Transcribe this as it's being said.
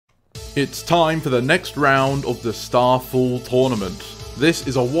It's time for the next round of the Starfall tournament. This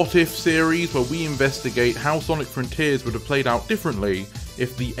is a what-if series where we investigate how Sonic Frontiers would have played out differently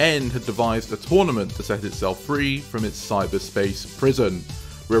if the End had devised a tournament to set itself free from its cyberspace prison.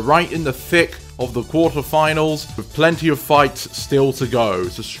 We're right in the thick of the quarterfinals with plenty of fights still to go,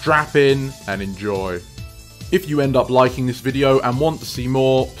 so strap in and enjoy. If you end up liking this video and want to see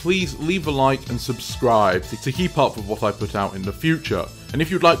more, please leave a like and subscribe to keep up with what I put out in the future. And if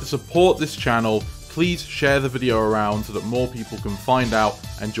you'd like to support this channel, please share the video around so that more people can find out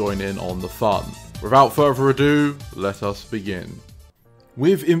and join in on the fun. Without further ado, let us begin.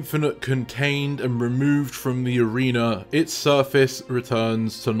 With Infinite contained and removed from the arena, its surface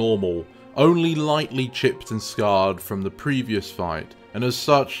returns to normal, only lightly chipped and scarred from the previous fight, and as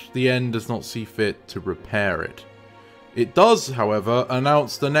such, the End does not see fit to repair it. It does, however,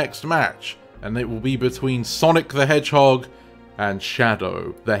 announce the next match, and it will be between Sonic the Hedgehog and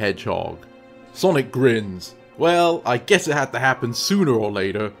Shadow the Hedgehog. Sonic grins. Well, I guess it had to happen sooner or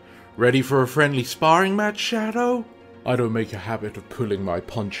later. Ready for a friendly sparring match, Shadow? I don't make a habit of pulling my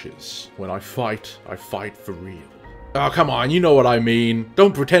punches. When I fight for real. Oh, come on, you know what I mean.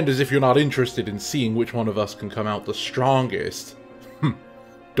 Don't pretend as if you're not interested in seeing which one of us can come out the strongest.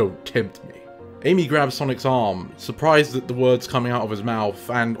 Don't tempt me. Amy grabs Sonic's arm, surprised at the words coming out of his mouth,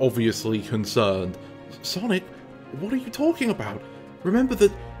 and obviously concerned. Sonic, what are you talking about? Remember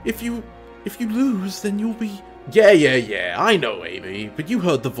that if you lose, then you'll be... Yeah, I know, Amy, but you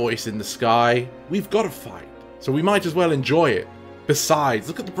heard the voice in the sky. We've got to fight, so we might as well enjoy it. Besides,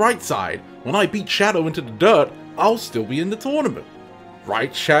 look at the bright side. When I beat Shadow into the dirt, I'll still be in the tournament.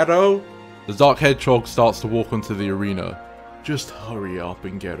 Right, Shadow? The Dark Hedgehog starts to walk onto the arena. Just hurry up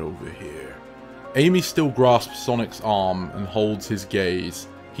and get over here. Amy still grasps Sonic's arm and holds his gaze.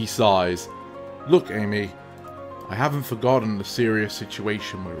 He sighs. Look, Amy, I haven't forgotten the serious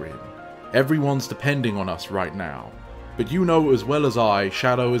situation we're in. Everyone's depending on us right now. But you know as well as I,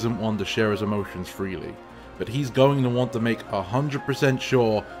 Shadow isn't one to share his emotions freely. But he's going to want to make 100%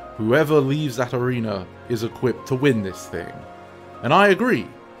 sure whoever leaves that arena is equipped to win this thing. And I agree.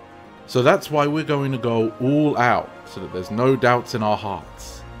 So that's why we're going to go all out, so that there's no doubts in our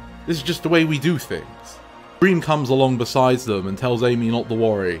hearts. This is just the way we do things. Dream comes along beside them and tells Amy not to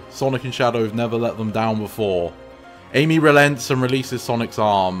worry. Sonic and Shadow have never let them down before. Amy relents and releases Sonic's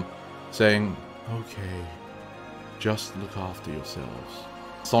arm, saying, okay, just look after yourselves.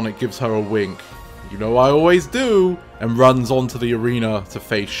 Sonic gives her a wink, you know I always do, and runs onto the arena to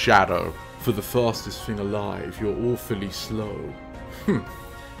face Shadow. For the fastest thing alive, you're awfully slow.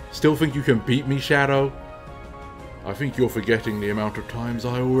 Still think you can beat me, Shadow? I think you're forgetting the amount of times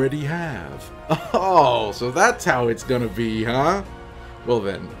I already have. Oh, so that's how it's gonna be, huh? Well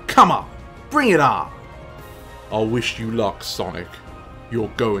then, come on, bring it on! I'll wish you luck, Sonic. You're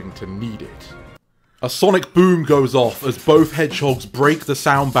going to need it. A sonic boom goes off as both hedgehogs break the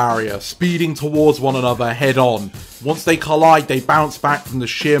sound barrier, speeding towards one another head on. Once they collide, they bounce back from the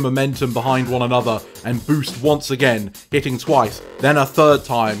sheer momentum behind one another and boost once again, hitting twice, then a third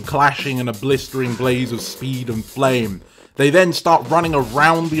time, clashing in a blistering blaze of speed and flame. They then start running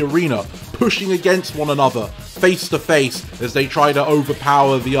around the arena, pushing against one another, face to face, as they try to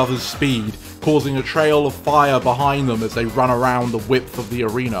overpower the other's speed, causing a trail of fire behind them as they run around the width of the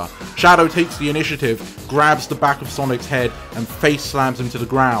arena. Shadow takes the initiative, grabs the back of Sonic's head, and face slams him to the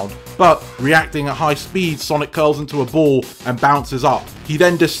ground. But, reacting at high speed, Sonic curls into a ball and bounces up. He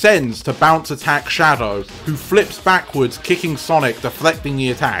then descends to bounce attack Shadow, who flips backwards, kicking Sonic, deflecting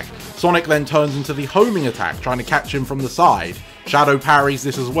the attack. Sonic then turns into the homing attack, trying to catch him from the side. Shadow parries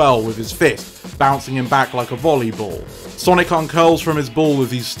this as well with his fist, bouncing him back like a volleyball. Sonic uncurls from his ball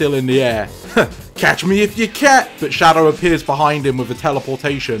as he's still in the air. Catch me if you can! But Shadow appears behind him with a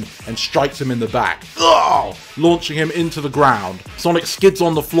teleportation and strikes him in the back, launching him into the ground. Sonic skids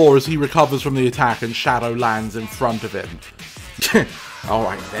on the floor as he recovers from the attack and Shadow lands in front of him.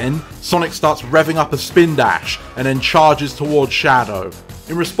 Alright then, Sonic starts revving up a spin dash and then charges towards Shadow.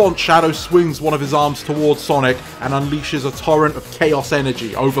 In response, Shadow swings one of his arms towards Sonic and unleashes a torrent of chaos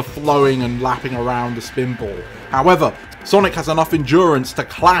energy, overflowing and lapping around the spin ball. However, Sonic has enough endurance to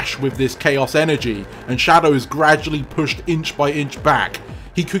clash with this chaos energy, and Shadow is gradually pushed inch by inch back.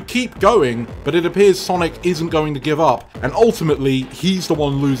 He could keep going, but it appears Sonic isn't going to give up, and ultimately, he's the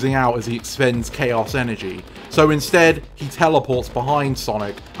one losing out as he expends chaos energy. So instead, he teleports behind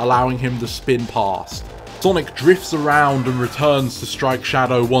Sonic, allowing him to spin past. Sonic drifts around and returns to strike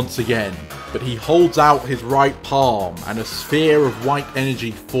Shadow once again, but he holds out his right palm, and a sphere of white energy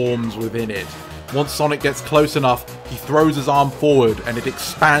forms within it. Once Sonic gets close enough, he throws his arm forward and it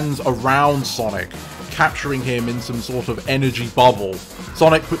expands around Sonic. capturing him in some sort of energy bubble.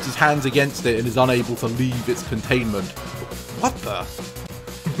 Sonic puts his hands against it and is unable to leave its containment. What the?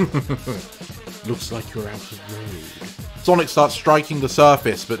 Looks like you're out of road. Sonic starts striking the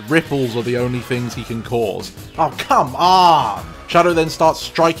surface, but ripples are the only things he can cause. Oh, come on! Shadow then starts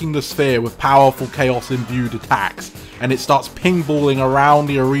striking the sphere with powerful chaos-imbued attacks, and it starts ping-balling around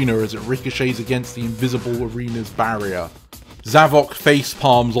the arena as it ricochets against the invisible arena's barrier. Zavok face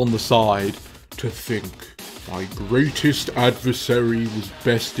palms on the side. To think, my greatest adversary was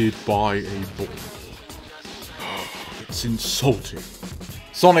bested by a ball. It's insulting.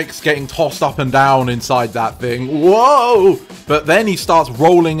 Sonic's getting tossed up and down inside that thing. Whoa! But then he starts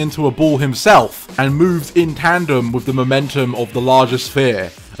rolling into a ball himself and moves in tandem with the momentum of the larger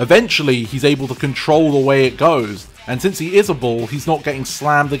sphere. Eventually, he's able to control the way it goes, and since he is a ball, he's not getting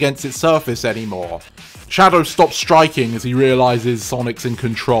slammed against its surface anymore. Shadow stops striking as he realizes Sonic's in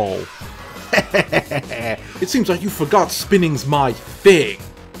control. It seems like you forgot spinning's my thing.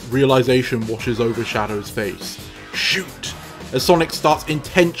 Realization washes over Shadow's face. Shoot! As Sonic starts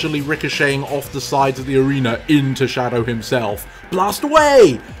intentionally ricocheting off the sides of the arena into Shadow himself. Blast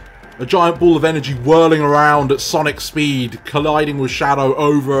away! A giant ball of energy whirling around at Sonic speed, colliding with Shadow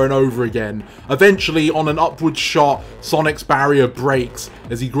over and over again. Eventually, on an upward shot, Sonic's barrier breaks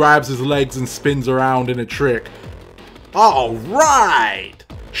as he grabs his legs and spins around in a trick. Alright!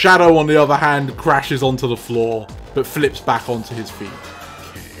 Shadow, on the other hand, crashes onto the floor, but flips back onto his feet.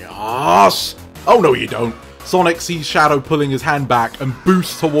 Chaos! Oh no you don't! Sonic sees Shadow pulling his hand back and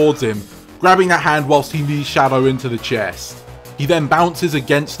boosts towards him, grabbing that hand whilst he knees Shadow into the chest. He then bounces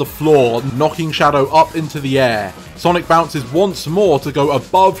against the floor, knocking Shadow up into the air. Sonic bounces once more to go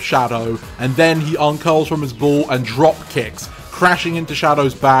above Shadow, and then he uncurls from his ball and drop kicks, crashing into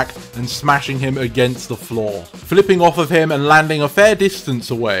Shadow's back and smashing him against the floor, flipping off of him and landing a fair distance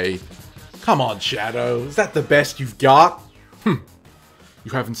away. Come on, Shadow, is that the best you've got?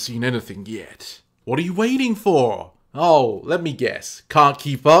 You haven't seen anything yet. What are you waiting for? Oh, let me guess. Can't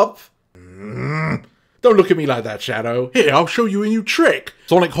keep up? Don't look at me like that, Shadow. Here, I'll show you a new trick.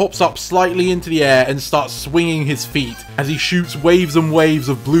 Sonic hops up slightly into the air and starts swinging his feet as he shoots waves and waves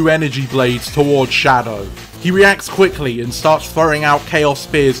of blue energy blades towards Shadow. He reacts quickly and starts throwing out Chaos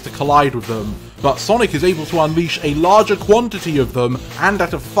Spears to collide with them, but Sonic is able to unleash a larger quantity of them and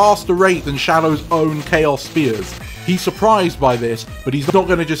at a faster rate than Shadow's own Chaos Spears. He's surprised by this, but he's not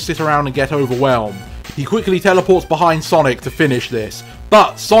going to just sit around and get overwhelmed. He quickly teleports behind Sonic to finish this,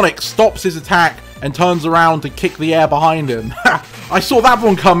 but Sonic stops his attack and turns around to kick the air behind him. Ha! I saw that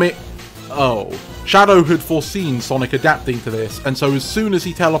one coming! Oh. Shadow had foreseen Sonic adapting to this, and so as soon as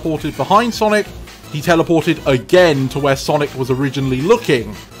he teleported behind Sonic, he teleported again to where Sonic was originally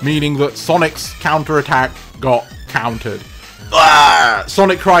looking, meaning that Sonic's counterattack got countered. Ah!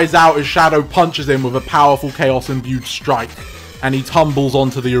 Sonic cries out as Shadow punches him with a powerful chaos-imbued strike, and he tumbles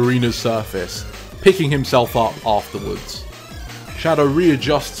onto the arena's surface, picking himself up afterwards. Shadow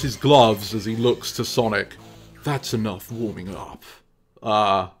readjusts his gloves as he looks to Sonic. That's enough warming up.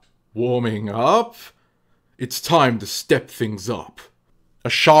 Warming up? It's time to step things up. A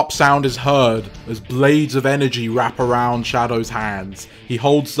sharp sound is heard as blades of energy wrap around Shadow's hands. He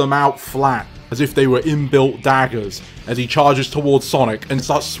holds them out flat, as if they were inbuilt daggers, as he charges towards Sonic and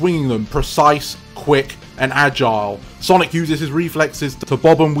starts swinging them precise, quick, and agile. Sonic uses his reflexes to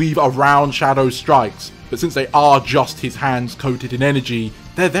bob and weave around Shadow's strikes, but since they are just his hands coated in energy,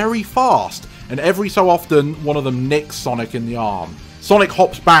 they're very fast, and every so often one of them nicks Sonic in the arm. Sonic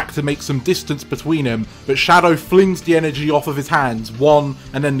hops back to make some distance between him, but Shadow flings the energy off of his hands, one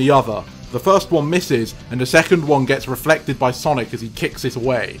and then the other. The first one misses, and the second one gets reflected by Sonic as he kicks it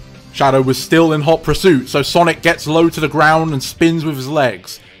away. Shadow was still in hot pursuit, so Sonic gets low to the ground and spins with his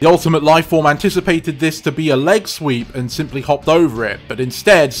legs. The Ultimate Lifeform anticipated this to be a leg sweep and simply hopped over it, but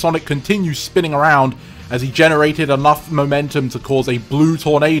instead Sonic continues spinning around as he generated enough momentum to cause a blue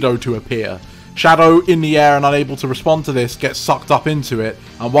tornado to appear. Shadow, in the air and unable to respond to this, gets sucked up into it,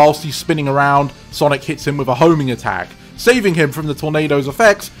 and whilst he's spinning around, Sonic hits him with a homing attack, saving him from the tornado's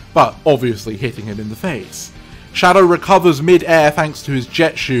effects, but obviously hitting him in the face. Shadow recovers mid-air thanks to his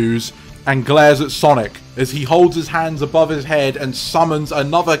jet shoes, and glares at Sonic, as he holds his hands above his head and summons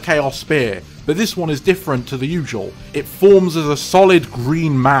another Chaos Spear, but this one is different to the usual. It forms as a solid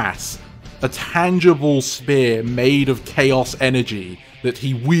green mass, a tangible spear made of chaos energy that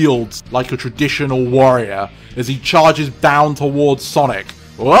he wields like a traditional warrior as he charges down towards Sonic.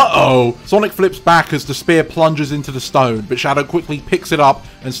 Uh-oh! Sonic flips back as the spear plunges into the stone, but Shadow quickly picks it up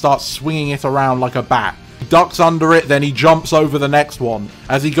and starts swinging it around like a bat. He ducks under it, then he jumps over the next one.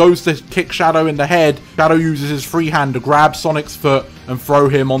 As he goes to kick Shadow in the head, Shadow uses his free hand to grab Sonic's foot and throw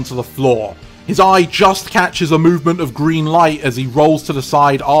him onto the floor. His eye just catches a movement of green light as he rolls to the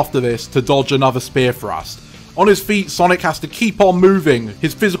side after this to dodge another spear thrust. On his feet, Sonic has to keep on moving,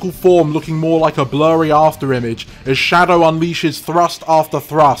 his physical form looking more like a blurry afterimage as Shadow unleashes thrust after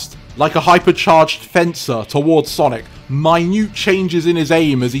thrust, like a hypercharged fencer towards Sonic. Minute changes in his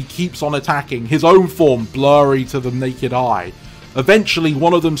aim as he keeps on attacking, his own form blurry to the naked eye. Eventually,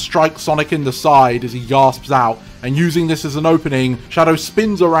 one of them strikes Sonic in the side as he gasps out, and using this as an opening, Shadow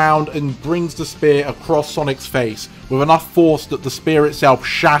spins around and brings the spear across Sonic's face, with enough force that the spear itself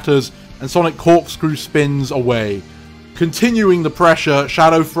shatters and Sonic corkscrew spins away. Continuing the pressure,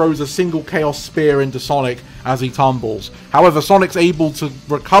 Shadow throws a single Chaos Spear into Sonic as he tumbles. However, Sonic's able to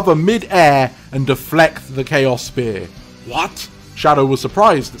recover mid-air and deflect the Chaos Spear. What? Shadow was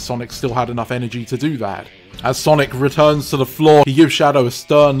surprised that Sonic still had enough energy to do that. As Sonic returns to the floor, he gives Shadow a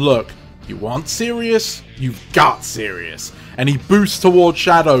stern look. You want serious? You've got serious. And he boosts towards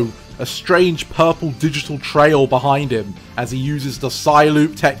Shadow, a strange purple digital trail behind him as he uses the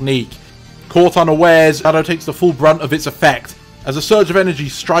Psy-Loop technique. Caught unawares, Shadow takes the full brunt of its effect as a surge of energy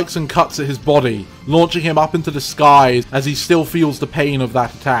strikes and cuts at his body, launching him up into the skies as he still feels the pain of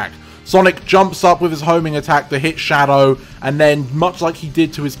that attack. Sonic jumps up with his homing attack to hit Shadow, and then, much like he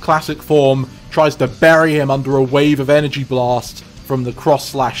did to his classic form, tries to bury him under a wave of energy blasts from the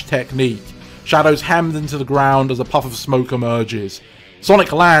cross-slash technique. Shadow's hammed into the ground as a puff of smoke emerges.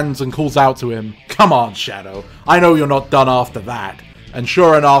 Sonic lands and calls out to him, "Come on, Shadow, I know you're not done after that." And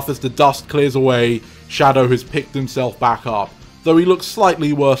sure enough, as the dust clears away, Shadow has picked himself back up, though he looks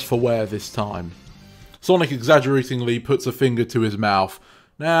slightly worse for wear this time. Sonic exaggeratingly puts a finger to his mouth.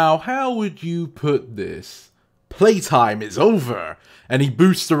 Now, how would you put this? Playtime is over! And he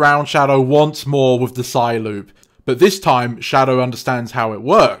boosts around Shadow once more with the Psy-Loop. But this time, Shadow understands how it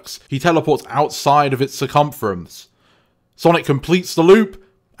works. He teleports outside of its circumference. Sonic completes the loop,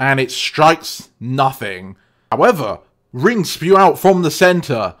 and it strikes nothing. However, rings spew out from the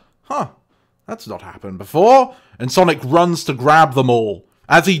center. Huh, that's not happened before. And Sonic runs to grab them all.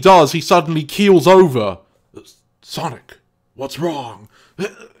 As he does, he suddenly keels over. Sonic, what's wrong?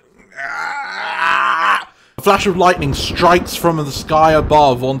 A flash of lightning strikes from the sky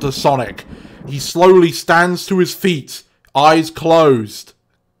above onto Sonic. He slowly stands to his feet, eyes closed,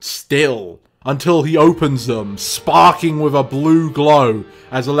 still, until he opens them, sparking with a blue glow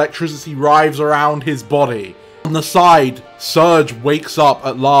as electricity writhes around his body. On the side, Surge wakes up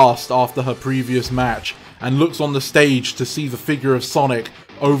at last after her previous match and looks on the stage to see the figure of Sonic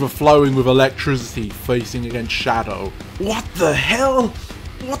overflowing with electricity facing against Shadow. What the hell?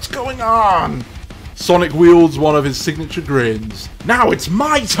 What's going on? Sonic wields one of his signature grins. Now it's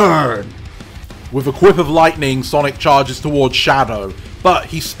my turn! With a quip of lightning, Sonic charges towards Shadow, but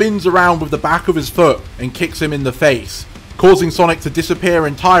he spins around with the back of his foot and kicks him in the face, causing Sonic to disappear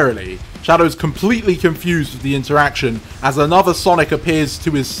entirely. Shadow's completely confused with the interaction as another Sonic appears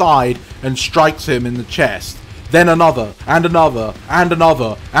to his side and strikes him in the chest. Then another, and another, and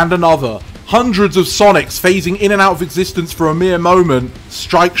another, and another. Hundreds of Sonics phasing in and out of existence for a mere moment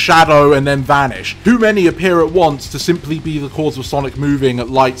strike Shadow and then vanish. Too many appear at once to simply be the cause of Sonic moving at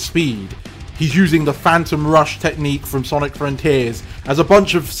light speed. He's using the Phantom Rush technique from Sonic Frontiers as a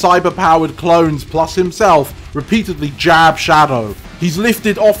bunch of cyber-powered clones plus himself repeatedly jab Shadow. He's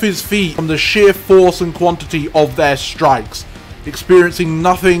lifted off his feet from the sheer force and quantity of their strikes, experiencing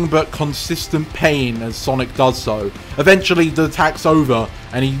nothing but consistent pain as Sonic does so. Eventually the attack's over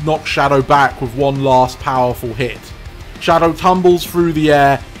and he knocks Shadow back with one last powerful hit. Shadow tumbles through the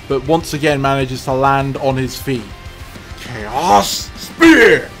air but once again manages to land on his feet. Chaos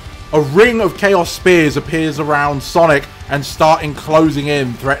Spear! A ring of Chaos Spears appears around Sonic and start enclosing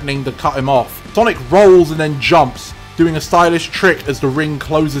in, threatening to cut him off. Sonic rolls and then jumps, doing a stylish trick as the ring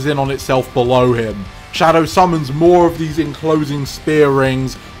closes in on itself below him. Shadow summons more of these enclosing spear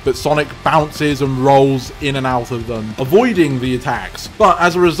rings, but Sonic bounces and rolls in and out of them, avoiding the attacks. But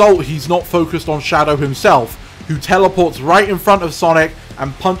as a result, he's not focused on Shadow himself, who teleports right in front of Sonic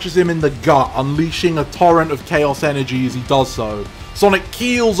and punches him in the gut, unleashing a torrent of chaos energy as he does so. Sonic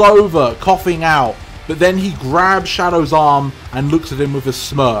keels over, coughing out, but then he grabs Shadow's arm and looks at him with a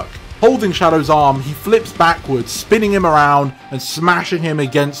smirk. Holding Shadow's arm, he flips backwards, spinning him around and smashing him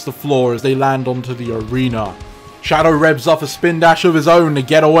against the floor as they land onto the arena. Shadow revs up a spin dash of his own to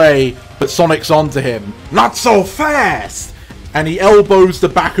get away, but Sonic's onto him. Not so fast! And he elbows the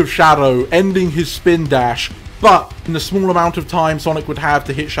back of Shadow, ending his spin dash, but in the small amount of time Sonic would have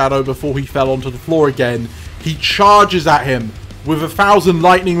to hit Shadow before he fell onto the floor again, he charges at him with 1,000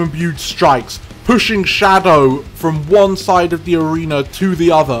 lightning-imbued strikes, pushing Shadow from one side of the arena to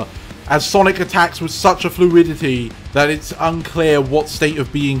the other, as Sonic attacks with such a fluidity that it's unclear what state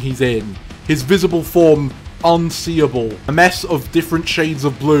of being he's in. his visible form unseeable. A mess of different shades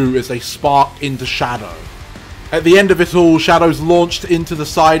of blue as they spark into Shadow. At the end of it all, Shadow's launched into the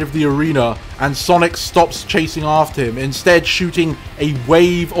side of the arena, and Sonic stops chasing after him, instead shooting a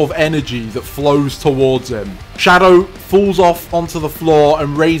wave of energy that flows towards him. Shadow falls off onto the floor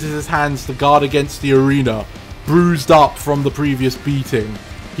and raises his hands to guard against the arena, bruised up from the previous beating.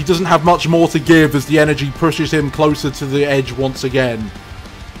 He doesn't have much more to give as the energy pushes him closer to the edge once again.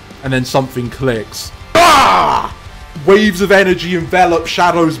 And then something clicks. Ah! Waves of energy envelop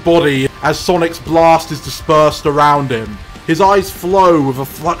Shadow's body as Sonic's blast is dispersed around him. His eyes flow with a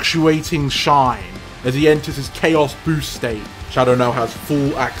fluctuating shine as he enters his Chaos boost state. Shadow now has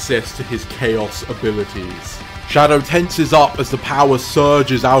full access to his Chaos abilities. Shadow tenses up as the power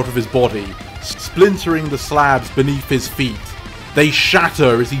surges out of his body, splintering the slabs beneath his feet. They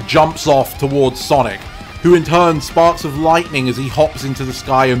shatter as he jumps off towards Sonic, who in turn sparks of lightning as he hops into the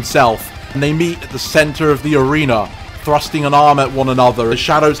sky himself, and they meet at the center of the arena, thrusting an arm at one another as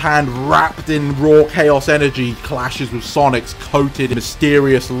Shadow's hand, wrapped in raw chaos energy, clashes with Sonic's coated in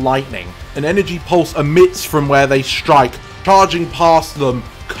mysterious lightning. An energy pulse emits from where they strike, charging past them,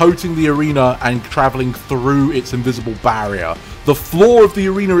 coating the arena and traveling through its invisible barrier. The floor of the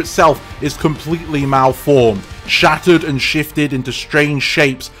arena itself is completely malformed, shattered and shifted into strange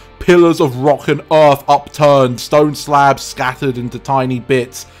shapes, pillars of rock and earth upturned, stone slabs scattered into tiny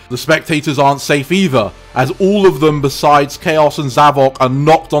bits. The spectators aren't safe either, as all of them besides Chaos and Zavok are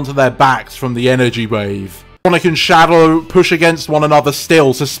knocked onto their backs from the energy wave. Sonic and Shadow push against one another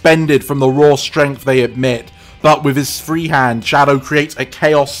still, suspended from the raw strength they emit, but with his free hand, Shadow creates a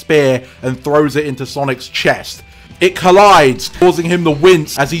Chaos Spear and throws it into Sonic's chest. It collides, causing him to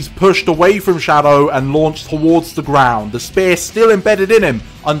wince as he's pushed away from Shadow and launched towards the ground, the spear still embedded in him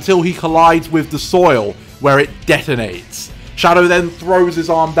until he collides with the soil, where it detonates. Shadow then throws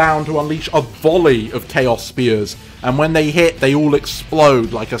his arm down to unleash a volley of Chaos Spears, and when they hit, they all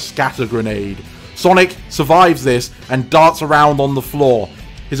explode like a scatter grenade. Sonic survives this and darts around on the floor,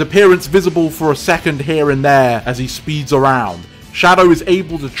 his appearance visible for a second here and there as he speeds around. Shadow is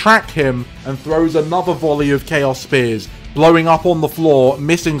able to track him and throws another volley of Chaos Spears, blowing up on the floor,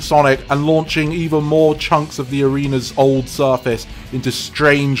 missing Sonic and launching even more chunks of the arena's old surface into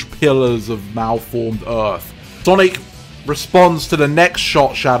strange pillars of malformed earth. Sonic responds to the next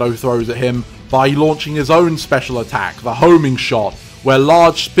shot Shadow throws at him by launching his own special attack, the homing shot, where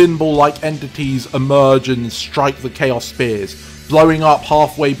large spinball-like entities emerge and strike the Chaos Spears, blowing up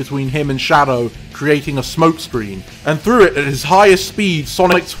halfway between him and Shadow, creating a smokescreen. And through it, at his highest speed,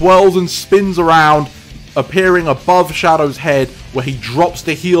 Sonic twirls and spins around, appearing above Shadow's head, where he drops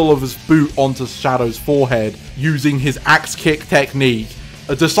the heel of his boot onto Shadow's forehead, using his axe kick technique.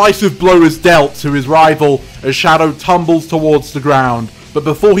 A decisive blow is dealt to his rival as Shadow tumbles towards the ground, but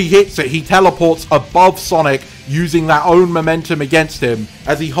before he hits it, he teleports above Sonic, using that own momentum against him,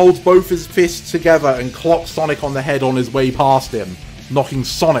 as he holds both his fists together and clocks Sonic on the head on his way past him, knocking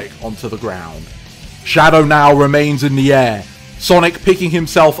Sonic onto the ground. Shadow now remains in the air, Sonic picking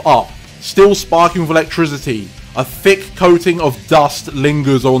himself up, still sparking with electricity. A thick coating of dust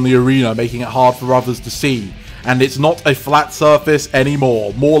lingers on the arena, making it hard for others to see. And it's not a flat surface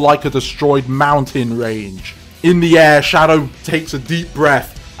anymore, more like a destroyed mountain range. In the air, Shadow takes a deep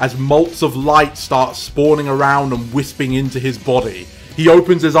breath as motes of light start spawning around and wisping into his body. He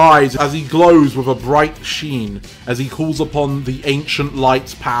opens his eyes as he glows with a bright sheen as he calls upon the ancient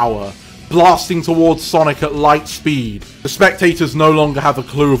light's power, blasting towards Sonic at light speed. The spectators no longer have a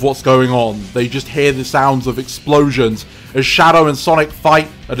clue of what's going on, they just hear the sounds of explosions as Shadow and Sonic fight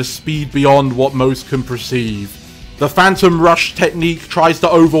at a speed beyond what most can perceive. The Phantom Rush technique tries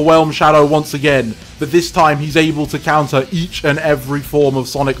to overwhelm Shadow once again, but this time he's able to counter each and every form of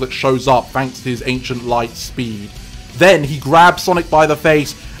Sonic that shows up thanks to his ancient light speed. Then he grabs Sonic by the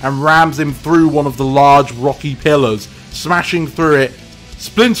face and rams him through one of the large rocky pillars, smashing through it,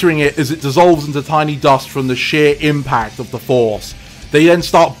 splintering it as it dissolves into tiny dust from the sheer impact of the force. They then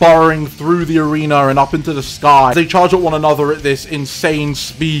start burrowing through the arena and up into the sky. They charge at one another at this insane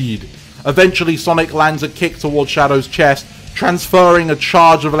speed. Eventually, Sonic lands a kick towards Shadow's chest, transferring a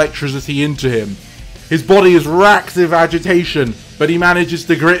charge of electricity into him. His body is racked with agitation, but he manages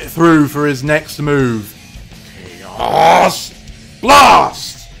to grit through for his next move. Chaos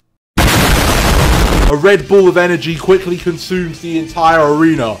Blast! A red ball of energy quickly consumes the entire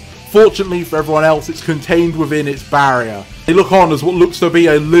arena. Fortunately for everyone else, it's contained within its barrier. They look on as what looks to be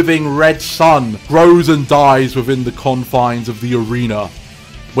a living red sun grows and dies within the confines of the arena.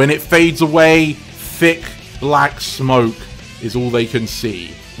 When it fades away, thick black smoke is all they can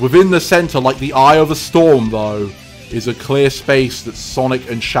see. Within the center, like the eye of a storm though, is a clear space that Sonic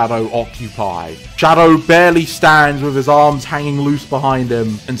and Shadow occupy. Shadow barely stands with his arms hanging loose behind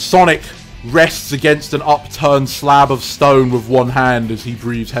him, and Sonic rests against an upturned slab of stone with one hand as he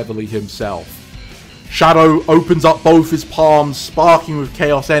breathes heavily himself. Shadow opens up both his palms, sparking with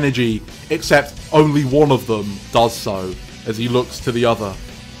chaos energy, except only one of them does so as he looks to the other.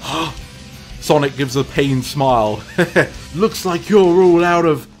 Sonic gives a pained smile. Looks like you're all out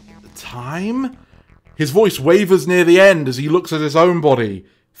of time? His voice wavers near the end as he looks at his own body,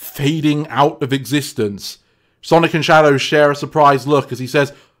 fading out of existence. Sonic and Shadow share a surprised look as he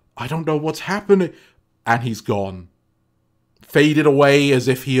says, "I don't know what's happening," and he's gone. Faded away as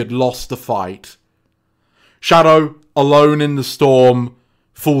if he had lost the fight. Shadow, alone in the storm,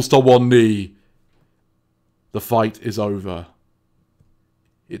 falls to one knee. The fight is over.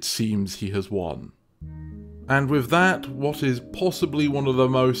 It seems he has won. And with that, what is possibly one of the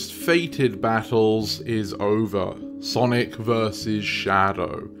most fated battles is over. Sonic versus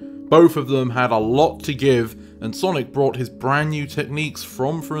Shadow. Both of them had a lot to give, and Sonic brought his brand new techniques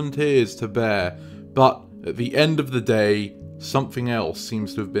from Frontiers to bear, but at the end of the day, something else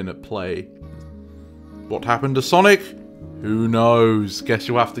seems to have been at play. What happened to Sonic? Who knows? Guess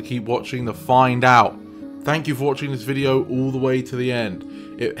you'll have to keep watching to find out. Thank you for watching this video all the way to the end.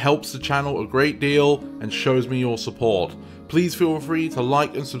 It helps the channel a great deal and shows me your support. Please feel free to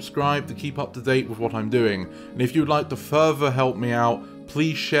like and subscribe to keep up to date with what I'm doing. And if you'd like to further help me out,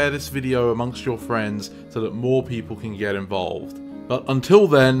 please share this video amongst your friends so that more people can get involved. But until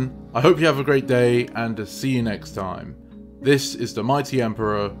then, I hope you have a great day and see you next time. This is the Mighty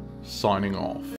Emperor signing off.